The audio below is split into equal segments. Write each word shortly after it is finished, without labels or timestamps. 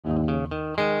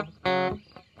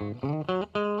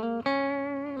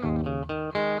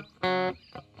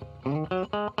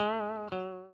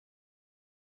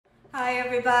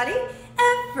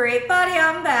everybody,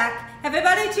 I'm back.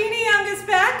 Everybody, Gina Young is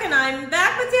back, and I'm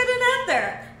back with yet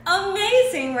another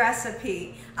amazing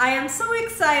recipe. I am so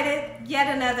excited,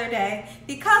 yet another day,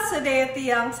 because today at the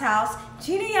Young's house,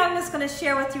 Gina Young is going to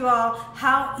share with you all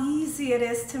how easy it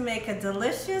is to make a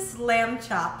delicious lamb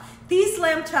chop. These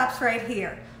lamb chops right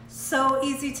here, so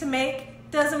easy to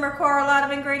make, doesn't require a lot of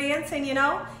ingredients, and you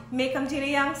know, make them Gina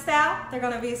Young style, they're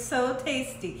going to be so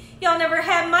tasty. Y'all never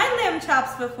had my lamb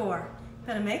chops before.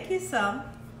 Gonna make you some.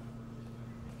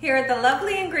 Here are the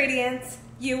lovely ingredients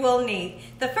you will need.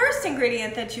 The first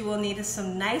ingredient that you will need is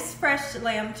some nice fresh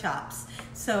lamb chops.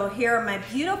 So here are my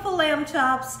beautiful lamb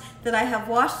chops that I have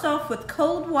washed off with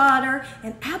cold water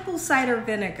and apple cider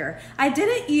vinegar. I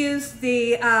didn't use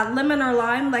the lemon or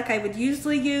lime like I would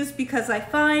usually use because I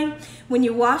find when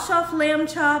you wash off lamb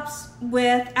chops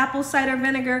with apple cider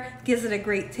vinegar, gives it a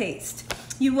great taste.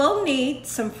 You will need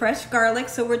some fresh garlic,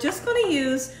 so we're just going to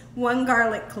use 1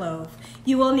 garlic clove.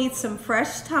 You will need some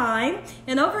fresh thyme,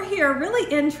 and over here, a really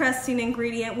interesting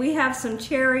ingredient, we have some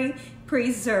cherry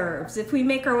preserves. If we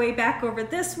make our way back over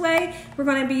this way, we're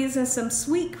going to be using some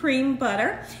sweet cream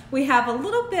butter. We have a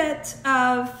little bit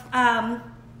of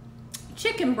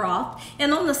chicken broth,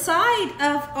 and on the side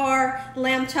of our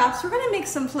lamb chops we're going to make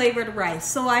some flavored rice.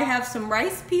 So I have some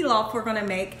rice pilaf we're going to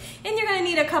make, and you're going to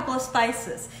need a couple of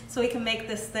spices so we can make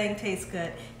this thing taste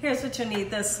good. Here's what you need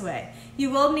this way.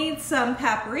 You will need some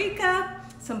paprika,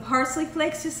 some parsley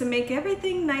flakes just to make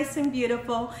everything nice and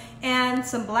beautiful, and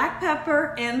some black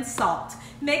pepper and salt.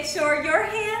 Make sure your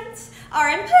hands are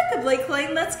impeccably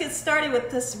clean. Let's get started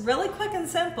with this really quick and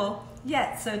simple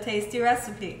yet so tasty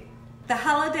recipe. The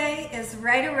holiday is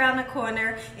right around the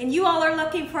corner, and you all are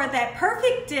looking for that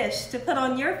perfect dish to put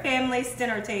on your family's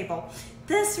dinner table.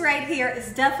 This right here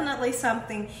is definitely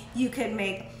something you can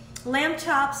make. Lamb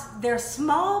chops, they're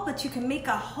small, but you can make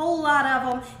a whole lot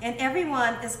of them, and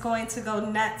everyone is going to go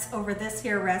nuts over this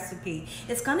here recipe.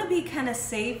 It's going to be kind of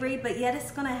savory, but yet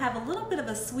it's going to have a little bit of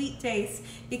a sweet taste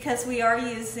because we are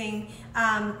using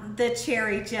the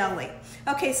cherry jelly.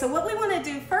 Okay, so what we want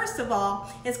to do first of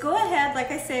all is go ahead, like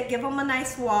I said, give them a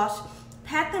nice wash,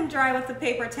 pat them dry with a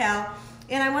paper towel,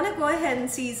 and I want to go ahead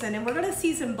and season, and we're going to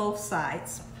season both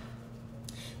sides.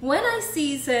 When I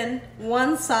season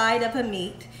one side of a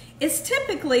meat, it's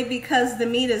typically because the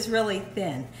meat is really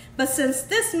thin. But since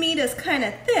this meat is kind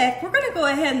of thick, we're going to go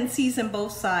ahead and season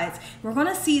both sides. We're going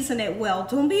to season it well.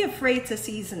 Don't be afraid to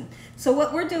season. So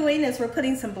what we're doing is we're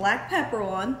putting some black pepper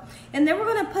on, and then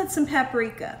we're going to put some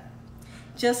paprika,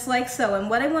 just like so. And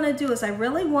what I want to do is I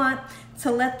really want to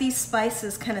let these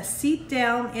spices kind of seep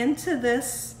down into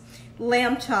this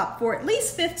lamb chop for at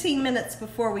least 15 minutes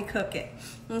before we cook it.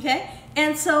 Okay,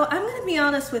 and so I'm going to be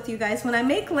honest with you guys, when I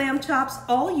make lamb chops,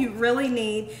 all you really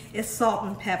need is salt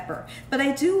and pepper. But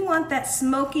I do want that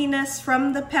smokiness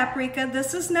from the paprika.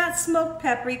 This is not smoked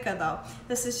paprika though.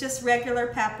 This is just regular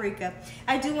paprika.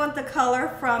 I do want the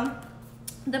color from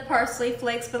the parsley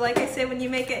flakes, but like I said, when you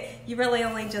make it, you really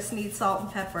only just need salt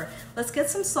and pepper. Let's get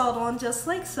some salt on just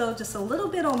like so, just a little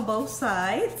bit on both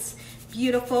sides.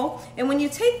 Beautiful. And when you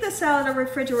take this out of the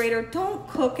refrigerator, don't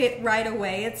cook it right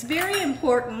away. It's very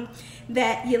important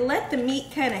that you let the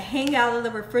meat kind of hang out of the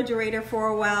refrigerator for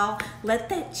a while. Let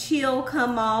that chill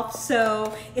come off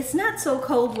so it's not so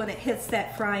cold when it hits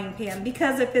that frying pan.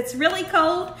 Because if it's really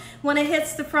cold when it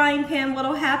hits the frying pan, what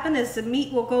will happen is the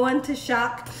meat will go into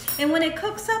shock. And when it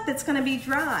cooks up, it's going to be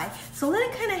dry. So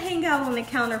let it kind of hang out on the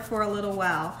counter for a little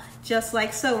while. Just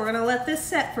like so. We're going to let this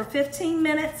set for 15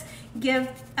 minutes. Give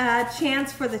a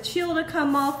chance for the chill to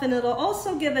come off, and it'll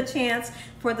also give a chance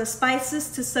for the spices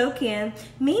to soak in.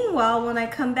 Meanwhile, when I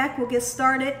come back, we'll get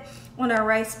started on our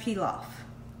rice pilaf.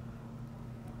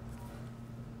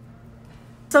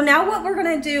 So now what we're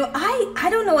gonna do, I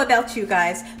don't know about you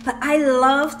guys, but I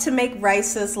love to make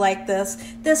rices like this.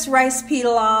 This rice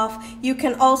pilaf, you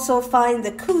can also find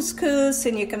the couscous,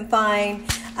 and you can find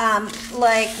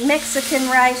like Mexican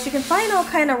rice. You can find all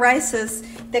kind of rices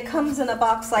that comes in a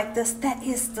box like this that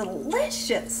is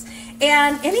delicious.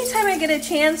 And anytime I get a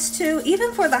chance to,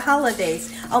 even for the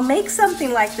holidays, I'll make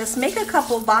something like this, make a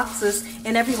couple boxes,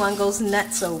 and everyone goes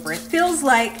nuts over it. Feels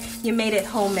like you made it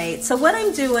homemade. So what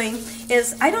I'm doing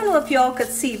is, I don't know if y'all could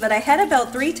see, but I had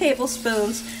about 3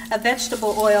 tablespoons of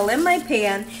vegetable oil in my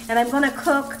pan, and I'm gonna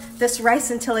cook this rice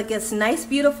until it gets nice,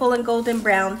 beautiful, and golden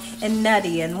brown and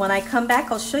nutty. And when I come back,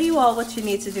 I'll show you all what you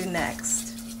need to do next.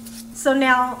 So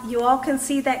now you all can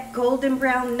see that golden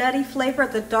brown nutty flavor.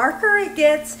 The darker it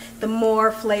gets, the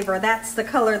more flavor. That's the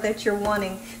color that you're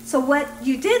wanting. So what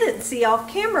you didn't see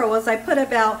off camera was I put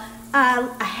about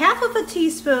a half of a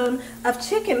teaspoon of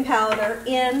chicken powder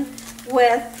in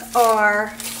with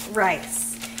our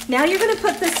rice. Now you're going to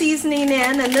put the seasoning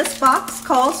in, and this box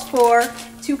calls for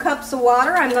 2 cups of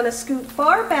water. I'm going to scoot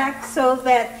far back so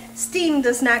that steam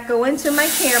does not go into my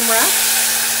camera.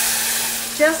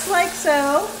 Just like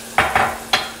so.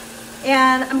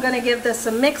 And I'm going to give this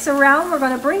a mix around. We're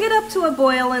going to bring it up to a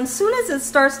boil, and as soon as it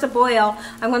starts to boil,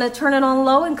 I'm going to turn it on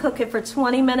low and cook it for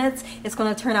 20 minutes. It's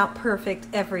going to turn out perfect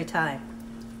every time.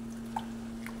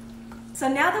 So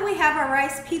now that we have our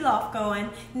rice pilaf going,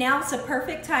 now it's a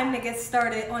perfect time to get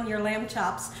started on your lamb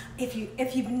chops. If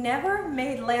you've never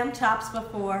made lamb chops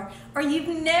before, or you've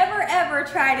never ever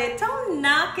tried it, don't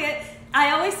knock it.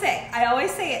 I always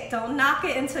say it, don't knock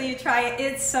it until you try it.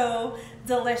 It's so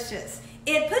delicious.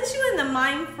 It puts you in the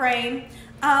mind frame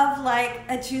of like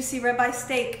a juicy ribeye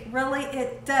steak. Really,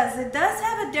 it does. It does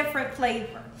have a different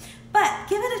flavor. But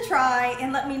give it a try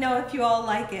and let me know if you all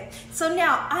like it. So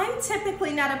now, I'm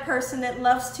typically not a person that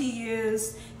loves to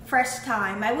use fresh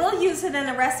thyme. I will use it in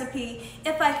a recipe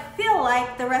if I feel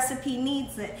like the recipe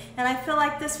needs it. And I feel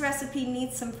like this recipe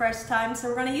needs some fresh thyme, so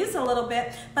we're gonna use a little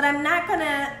bit, but I'm not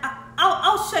gonna,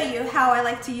 I'll show you how I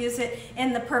like to use it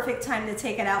in the perfect time to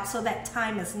take it out so that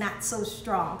thyme is not so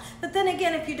strong. But then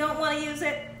again, if you don't wanna use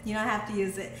it, you don't have to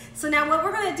use it. So now what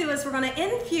we're gonna do is we're gonna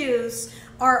infuse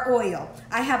our oil.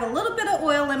 I have a little bit of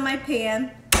oil in my pan.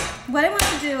 What I want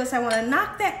to do is I want to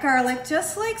knock that garlic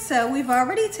just like so. We've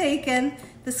already taken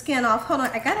the skin off. Hold on,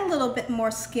 I got a little bit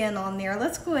more skin on there.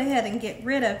 Let's go ahead and get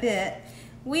rid of it.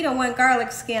 We don't want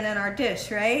garlic skin in our dish,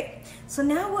 right? So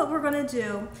now what we're going to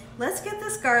do, let's get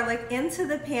this garlic into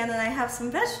the pan, and I have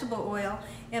some vegetable oil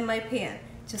in my pan.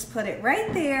 Just put it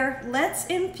right there. Let's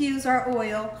infuse our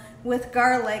oil with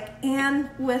garlic and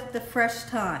with the fresh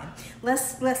thyme.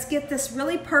 Let's get this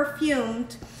really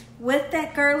perfumed with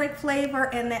that garlic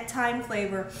flavor and that thyme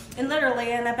flavor. And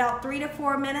literally in about 3 to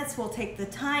 4 minutes, we'll take the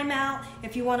thyme out.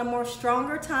 If you want a more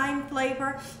stronger thyme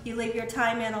flavor, you leave your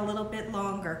thyme in a little bit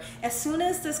longer. As soon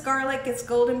as this garlic gets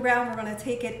golden brown, we're gonna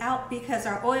take it out because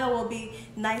our oil will be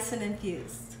nice and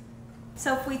infused.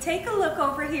 So if we take a look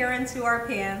over here into our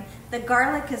pan, the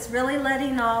garlic is really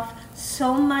letting off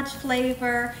so much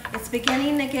flavor. It's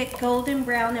beginning to get golden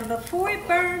brown, and before it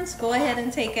burns, go ahead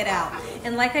and take it out.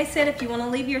 And like I said, if you want to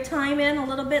leave your thyme in a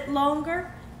little bit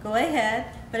longer, go ahead.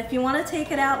 But if you want to take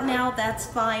it out now, that's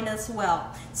fine as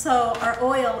well. So our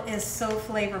oil is so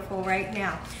flavorful right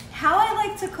now. How I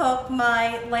like to cook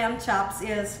my lamb chops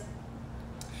is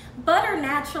butter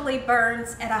naturally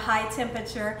burns at a high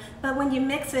temperature, but when you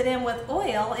mix it in with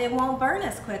oil, it won't burn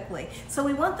as quickly. So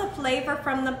we want the flavor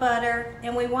from the butter,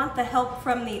 and we want the help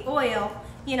from the oil,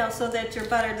 you know, so that your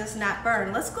butter does not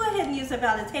burn. Let's go ahead and use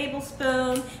about a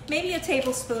tablespoon, maybe a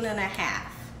tablespoon and a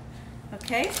half.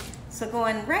 Okay, so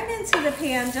going right into the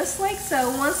pan just like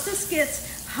so. Once this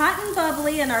gets hot and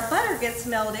bubbly and our butter gets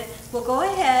melted, we'll go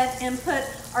ahead and put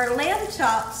our lamb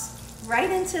chops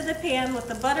right into the pan with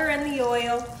the butter and the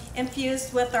oil,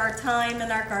 infused with our thyme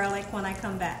and our garlic when I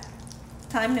come back.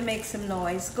 Time to make some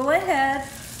noise. Go ahead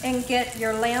and get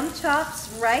your lamb chops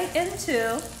right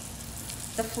into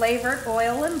the flavored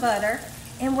oil and butter,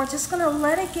 and we're just gonna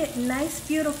let it get nice,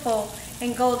 beautiful,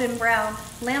 and golden brown.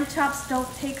 Lamb chops don't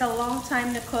take a long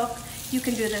time to cook. You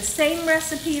can do the same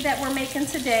recipe that we're making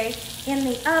today in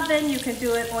the oven. You can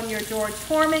do it on your George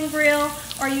Foreman grill,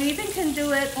 or you even can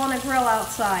do it on a grill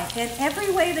outside. And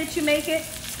every way that you make it,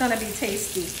 it's gonna be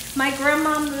tasty. My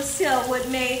grandma Lucille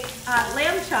would make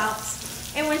lamb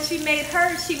chops, and when she made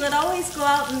hers, she would always go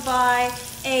out and buy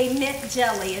a mint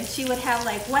jelly, and she would have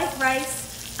like white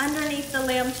rice underneath the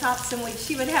lamb chops, and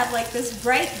she would have like this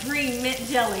bright green mint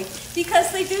jelly,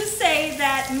 because they do say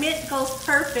that mint goes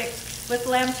perfect with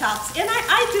lamb chops, and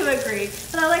I do agree,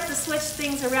 but I like to switch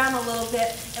things around a little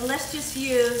bit, and let's just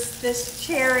use this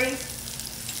cherry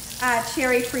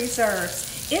preserves.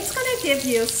 It's going to give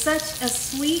you such a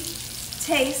sweet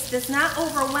taste that's not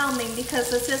overwhelming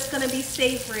because it's just going to be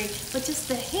savory, but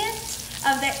just a hint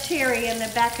of that cherry in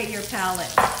the back of your palate.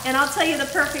 And I'll tell you the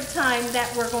perfect time that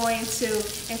we're going to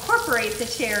incorporate the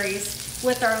cherries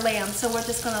with our lamb. So we're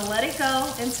just gonna let it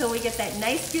go until we get that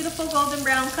nice, beautiful golden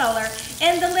brown color.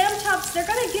 And the lamb chops, they're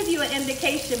gonna give you an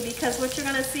indication, because what you're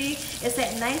gonna see is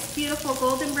that nice, beautiful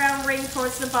golden brown ring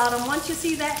towards the bottom. Once you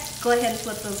see that, go ahead and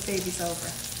flip those babies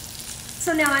over.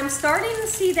 So now I'm starting to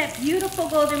see that beautiful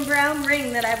golden brown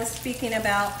ring that I was speaking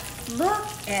about. Look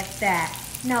at that.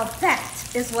 Now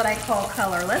that is what I call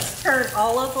color. Let's turn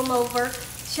all of them over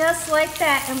just like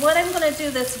that. And what I'm going to do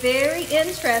that's very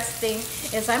interesting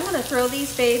is I'm going to throw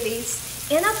these babies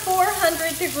in a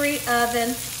 400-degree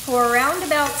oven for around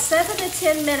about 7 to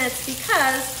 10 minutes,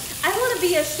 because I want to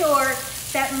be assured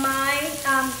that my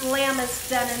lamb is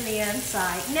done in the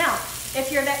inside. Now,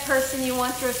 if you're that person, you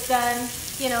want yours done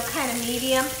you know, kind of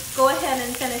medium, go ahead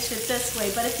and finish it this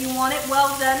way. But if you want it well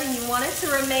done and you want it to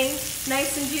remain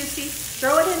nice and juicy,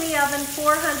 throw it in the oven,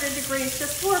 400 degrees,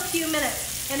 just for a few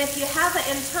minutes. And if you have an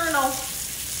internal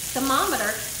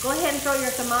thermometer, go ahead and throw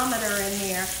your thermometer in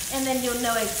there, and then you'll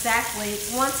know exactly,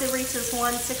 once it reaches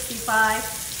 165,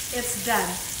 it's done.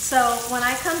 So when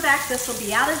I come back, this will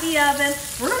be out of the oven.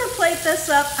 We're gonna plate this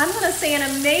up. I'm gonna say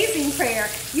an amazing prayer.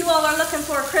 You all are looking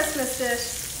for a Christmas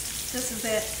dish. This is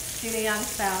it, Gina Young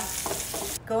style.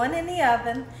 Going in the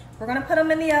oven. We're gonna put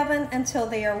them in the oven until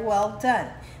they are well done.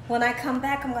 When I come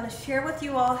back, I'm gonna share with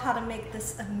you all how to make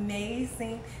this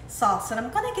amazing sauce. And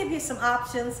I'm gonna give you some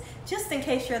options just in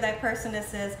case you're that person that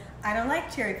says, I don't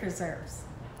like cherry preserves.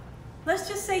 Let's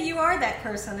just say you are that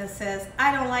person that says,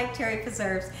 I don't like cherry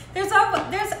preserves. There's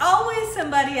always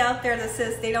somebody out there that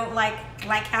says they don't like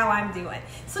how I'm doing.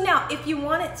 So now, if you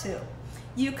wanted to,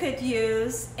 you could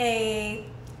use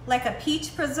like a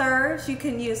peach preserves, you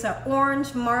can use an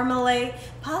orange marmalade.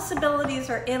 Possibilities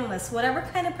are endless. Whatever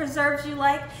kind of preserves you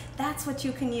like, that's what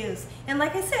you can use. And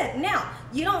like I said, now,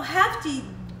 you don't have to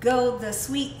go the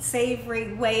sweet,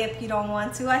 savory way if you don't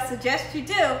want to. I suggest you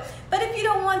do. But if you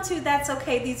don't want to, that's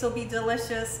okay. These will be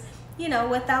delicious, you know,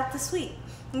 without the sweet.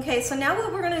 Okay, so now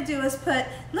what we're gonna do is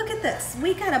look at this.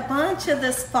 We got a bunch of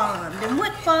this fond. And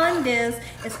what fond is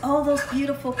all those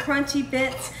beautiful crunchy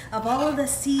bits of all of the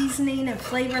seasoning and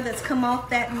flavor that's come off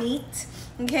that meat.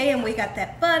 Okay, and we got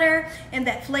that butter and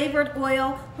that flavored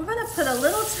oil. We're gonna put a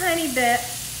little tiny bit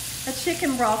of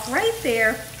chicken broth right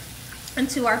there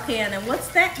into our pan. And what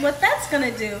that's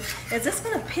gonna do is it's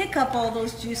gonna pick up all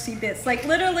those juicy bits. Like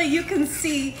literally you can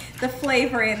see the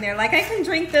flavor in there. Like I can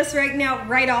drink this right now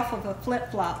right off of a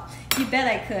flip-flop. You bet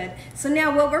I could. So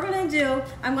now what we're gonna do,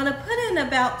 I'm gonna put in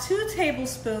about 2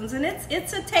 tablespoons, and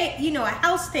it's a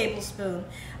house tablespoon.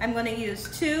 I'm gonna use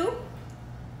 2,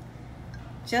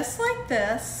 just like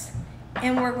this,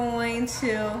 and we're going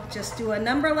to just do a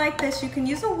number like this. You can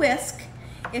use a whisk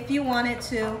if you wanted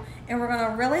to, and we're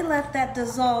gonna really let that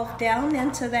dissolve down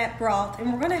into that broth,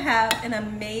 and we're gonna have an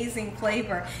amazing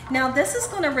flavor. Now this is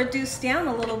gonna reduce down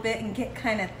a little bit and get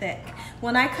kind of thick.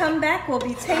 When I come back, we'll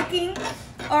be taking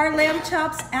our lamb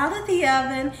chops out of the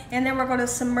oven, and then we're gonna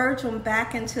submerge them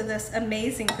back into this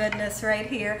amazing goodness right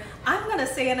here. I'm gonna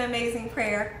say an amazing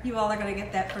prayer. You all are gonna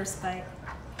get that first bite.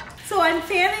 So I'm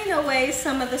fanning away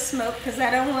some of the smoke because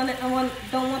I don't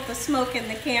want the smoke in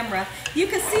the camera. You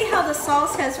can see how the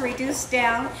sauce has reduced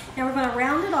down, and we're gonna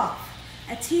round it off.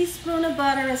 A teaspoon of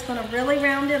butter is gonna really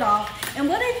round it off. And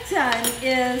what I've done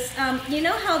is, you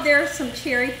know how there's some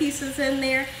cherry pieces in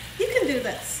there? You can do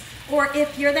this. Or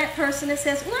if you're that person that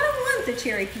says, well, I don't want the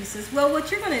cherry pieces. Well,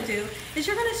 what you're gonna do is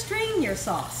you're gonna strain your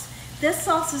sauce. This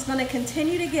sauce is gonna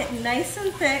continue to get nice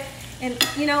and thick, and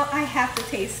you know, I have to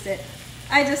taste it.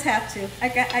 I just have to. I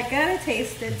gotta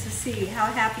taste it to see how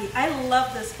happy. I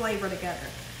love this flavor together.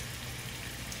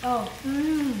 Oh,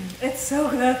 it's so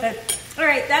good. All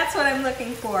right, that's what I'm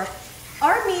looking for.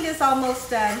 Our meat is almost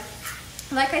done.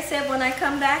 Like I said, when I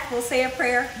come back, we'll say a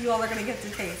prayer. You all are gonna get to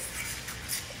taste.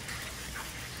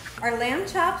 Our lamb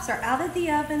chops are out of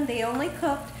the oven. They only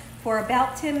cooked for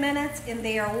about 10 minutes, and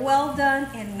they are well done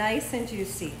and nice and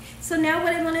juicy. So now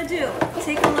what I'm gonna do,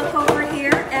 take a look over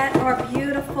here at our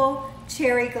beautiful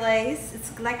cherry glaze.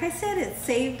 It's, like I said, it's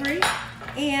savory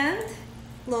and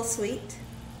a little sweet.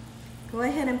 Go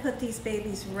ahead and put these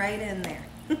babies right in there.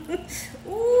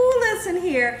 Ooh, listen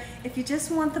here. If you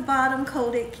just want the bottom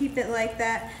coated, keep it like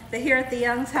that. But here at the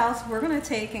Young's house, we're gonna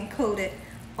take and coat it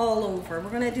all over. We're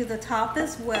gonna do the top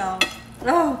as well.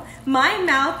 Oh, my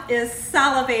mouth is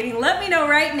salivating. Let me know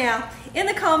right now in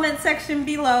the comment section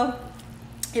below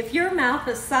if your mouth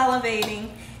is salivating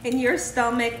and your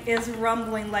stomach is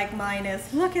rumbling like mine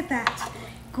is. Look at that.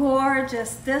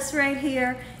 Gorgeous. This right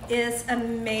here is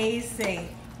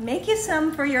amazing. Make you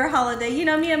some for your holiday. You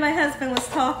know, me and my husband was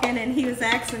talking, and he was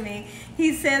asking me,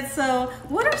 he said, so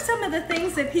what are some of the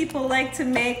things that people like to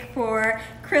make for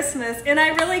Christmas? And I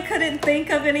really couldn't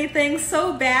think of anything.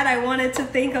 So bad I wanted to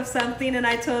think of something, and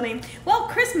I told him, well,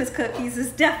 Christmas cookies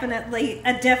is definitely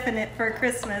a definite for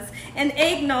Christmas, and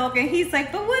eggnog. And he's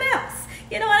like, but what else?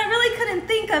 You know, I really couldn't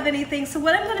think of anything. So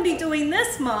what I'm going to be doing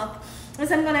this month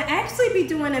is I'm going to actually be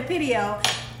doing a video.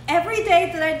 Every day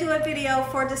that I do a video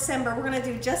for December, we're going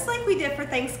to do just like we did for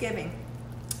Thanksgiving.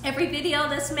 Every video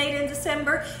that's made in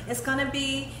December is going to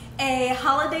be a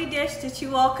holiday dish that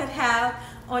you all could have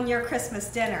on your Christmas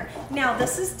dinner. Now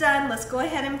this is done. Let's go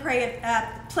ahead and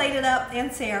plate it up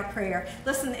and say our prayer.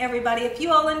 Listen, everybody, if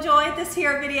you all enjoyed this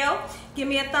here video, give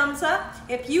me a thumbs up.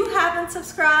 If you haven't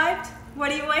subscribed,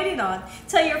 What are you waiting on?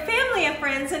 Tell your family and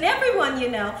friends and everyone you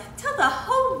know. Tell the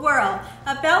whole world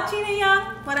about Gina Young,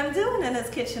 what I'm doing in this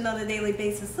kitchen on a daily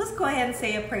basis. Let's go ahead and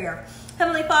say a prayer.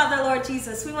 Heavenly Father, Lord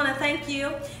Jesus, we want to thank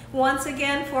you once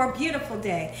again for a beautiful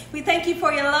day. We thank you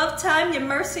for your love, time, your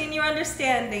mercy, and your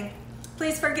understanding.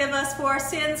 Please forgive us for our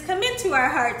sins. Come into our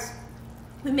hearts.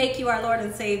 We make you our Lord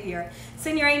and Savior.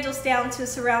 Send your angels down to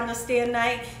surround us day and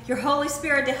night. Your Holy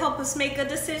Spirit to help us make good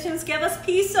decisions. Give us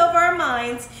peace over our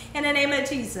minds. In the name of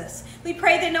Jesus. We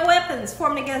pray that no weapons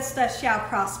formed against us shall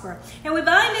prosper. And we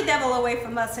bind the devil away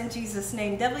from us in Jesus'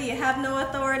 name. Devil, you have no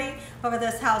authority over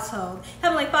this household.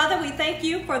 Heavenly Father, we thank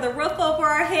you for the roof over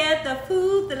our head, the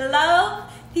food, the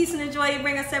love, peace, and the joy you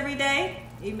bring us every day.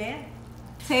 Amen.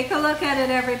 Take a look at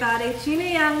it, everybody. Gina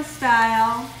Young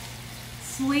style,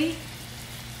 sweet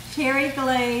cherry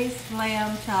glazed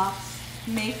lamb chops.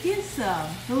 Make you some.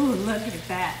 Ooh, look at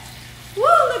that. Woo,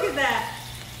 look at that.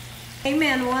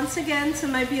 Amen. Once again to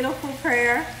my beautiful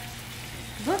prayer.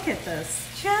 Look at this.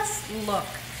 Just look.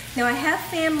 Now I have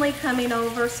family coming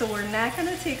over, so we're not going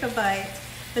to take a bite,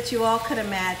 but you all could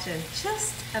imagine.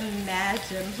 Just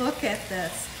imagine. Look at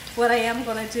this. What I am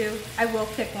going to do, I will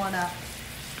pick one up.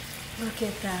 Look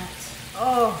at that.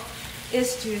 Oh,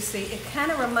 it's juicy. It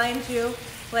kind of reminds you,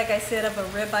 like I said, of a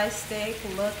ribeye steak.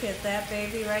 Look at that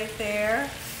baby right there.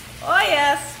 Oh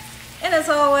yes. And as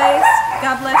always,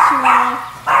 God bless you all.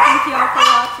 Thank you all for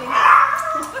watching.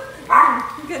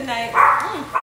 Good night.